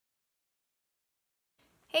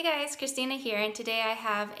Hey guys, Christina here, and today I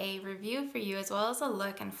have a review for you as well as a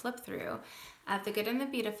look and flip through of The Good and the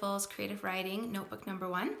Beautiful's Creative Writing Notebook number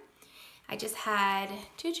 1. I just had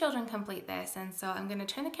 2 children complete this, and so I'm going to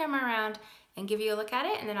turn the camera around and give you a look at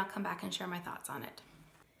it, and then I'll come back and share my thoughts on it.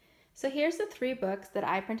 So here's the 3 books that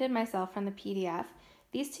I printed myself from the PDF.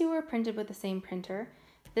 These 2 were printed with the same printer.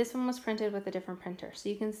 This one was printed with a different printer, so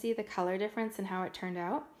you can see the color difference and how it turned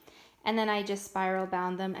out. And then I just spiral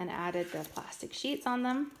bound them and added the plastic sheets on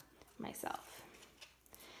them myself.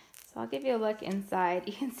 So I'll give you a look inside.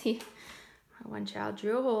 You can see my one child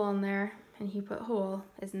drew a hole in there and he put hole.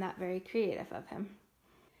 Isn't that very creative of him?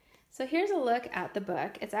 So here's a look at the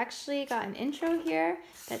book. It's actually got an intro here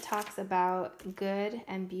that talks about good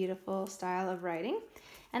and beautiful style of writing.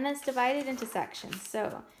 And then it's divided into sections.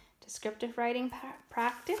 So descriptive writing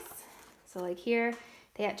practice. So like here,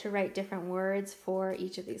 they had to write different words for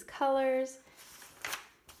each of these colors.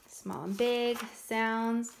 Small and big,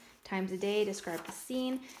 sounds, times a day, describe the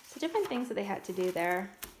scene. So different things that they had to do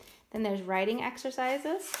there. Then there's writing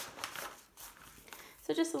exercises.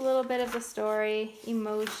 So just a little bit of the story,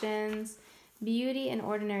 emotions, beauty in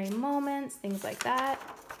ordinary moments, things like that.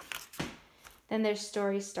 Then there's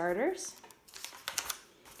story starters.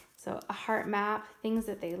 So a heart map, things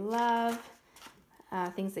that they love.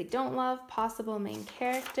 Things they don't love, possible main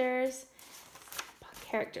characters,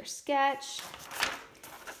 character sketch,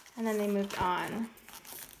 and then they moved on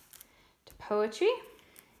to poetry.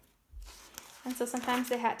 And so sometimes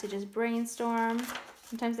they had to just brainstorm,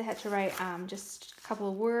 sometimes they had to write just a couple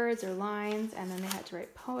of words or lines, and then they had to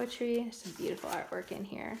write poetry. There's some beautiful artwork in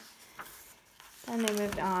here. Then they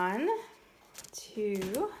moved on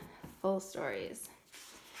to full stories.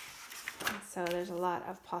 So there's a lot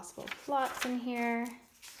of possible plots in here,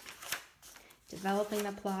 developing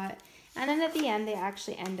the plot, and then at the end they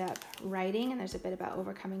actually end up writing, and there's a bit about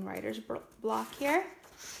overcoming writer's block here.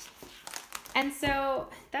 And so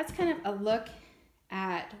that's kind of a look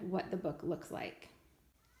at what the book looks like.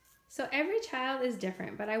 So every child is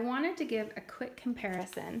different, but I wanted to give a quick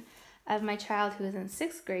comparison of my child who is in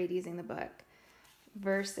 6th grade using the book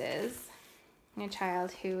versus my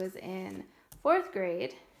child who is in 4th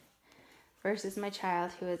grade versus my child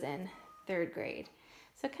who is in 3rd grade.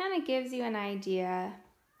 So it kind of gives you an idea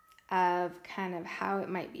of kind of how it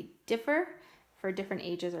might be differ for different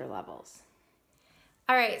ages or levels.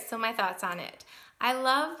 All right, so my thoughts on it. I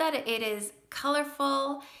love that it is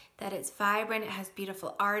colorful, that it's vibrant, it has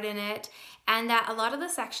beautiful art in it, and that a lot of the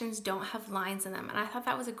sections don't have lines in them. And I thought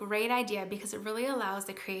that was a great idea because it really allows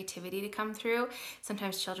the creativity to come through.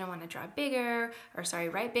 Sometimes children want to draw bigger, or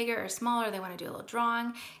write bigger or smaller, they want to do a little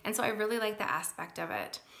drawing. And so I really like the aspect of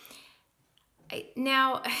it.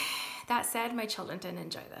 Now, that said, my children didn't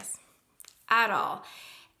enjoy this at all.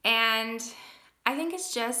 And I think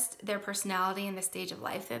it's just their personality and the stage of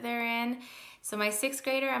life that they're in. So my 6th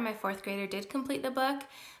grader and my 4th grader did complete the book.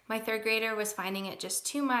 My 3rd grader was finding it just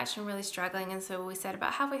too much and really struggling, and so we said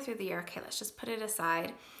about halfway through the year, okay, let's just put it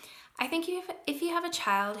aside. I think if you have a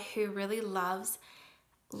child who really loves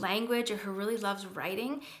language or who really loves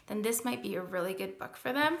writing, then this might be a really good book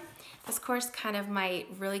for them. This course kind of might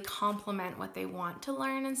really complement what they want to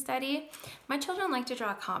learn and study. My children like to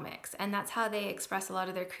draw comics, and that's how they express a lot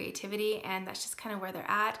of their creativity, and that's just kind of where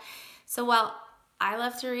they're at. So while I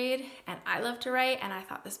love to read and I love to write, and I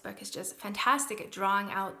thought this book is just fantastic at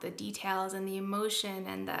drawing out the details and the emotion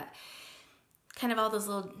and the kind of all those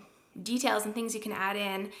little details and things you can add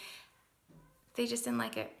in, they just didn't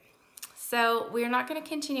like it. So we're not going to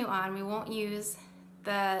continue on. We won't use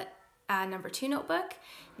the number 2 notebook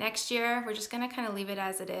next year. We're just going to kind of leave it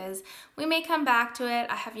as it is. We may come back to it.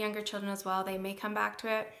 I have younger children as well. They may come back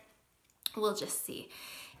to it. We'll just see.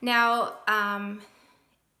 Now,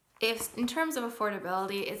 if in terms of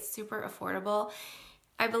affordability, it's super affordable.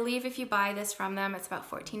 I believe if you buy this from them, it's about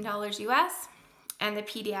 $14 US, and the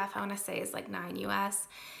PDF I want to say is like $9 US.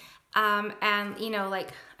 And you know,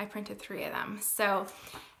 like I printed 3 of them. So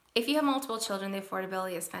if you have multiple children, the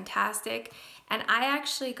affordability is fantastic. And I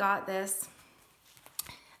actually got this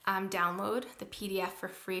download, the PDF, for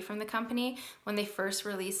free from the company. When they first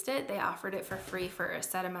released it, they offered it for free for a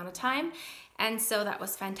set amount of time. And so that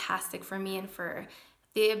was fantastic for me and for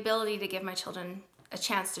the ability to give my children a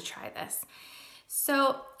chance to try this.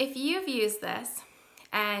 So if you've used this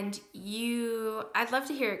and I'd love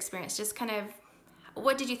to hear your experience. Just kind of,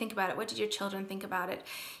 what did you think about it? What did your children think about it?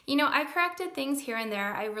 You know, I corrected things here and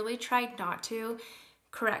there. I really tried not to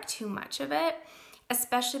correct too much of it,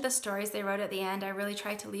 especially the stories they wrote at the end. I really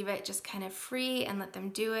tried to leave it just kind of free and let them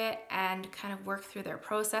do it and kind of work through their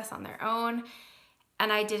process on their own.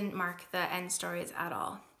 And I didn't mark the end stories at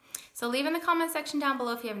all. So leave in the comment section down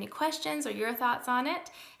below if you have any questions or your thoughts on it,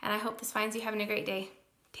 and I hope this finds you having a great day.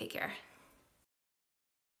 Take care.